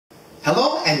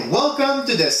Hello and welcome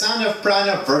to the Sound of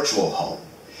Prana virtual home.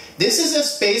 This is a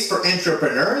space for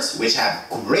entrepreneurs which have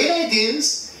great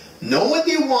ideas, know what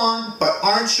they want, but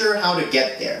aren't sure how to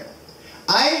get there.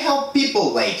 I help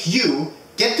people like you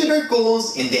get to their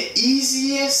goals in the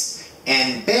easiest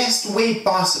and best way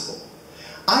possible.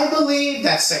 I believe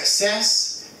that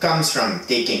success comes from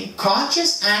taking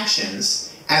conscious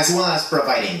actions as well as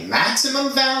providing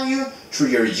maximum value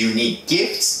through your unique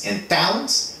gifts and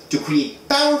talents to create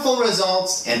powerful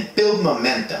results and build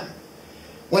momentum.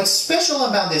 What's special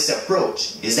about this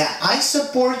approach is that I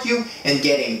support you in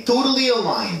getting totally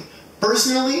aligned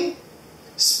personally,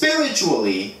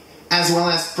 spiritually, as well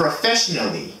as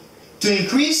professionally to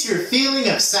increase your feeling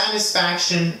of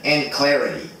satisfaction and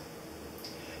clarity.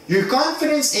 Your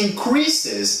confidence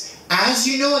increases as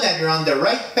you know that you're on the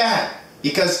right path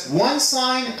because one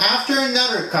sign after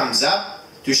another comes up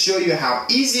to show you how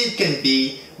easy it can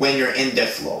be when you're in the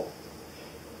flow.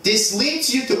 This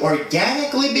leads you to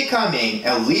organically becoming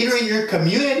a leader in your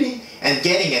community and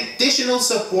getting additional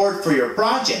support for your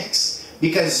projects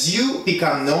because you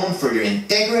become known for your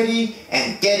integrity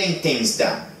and getting things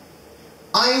done.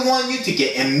 I want you to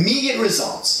get immediate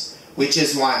results, which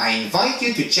is why I invite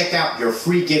you to check out your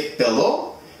free gift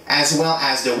below, as well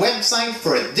as the website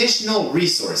for additional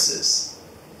resources.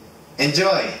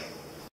 Enjoy!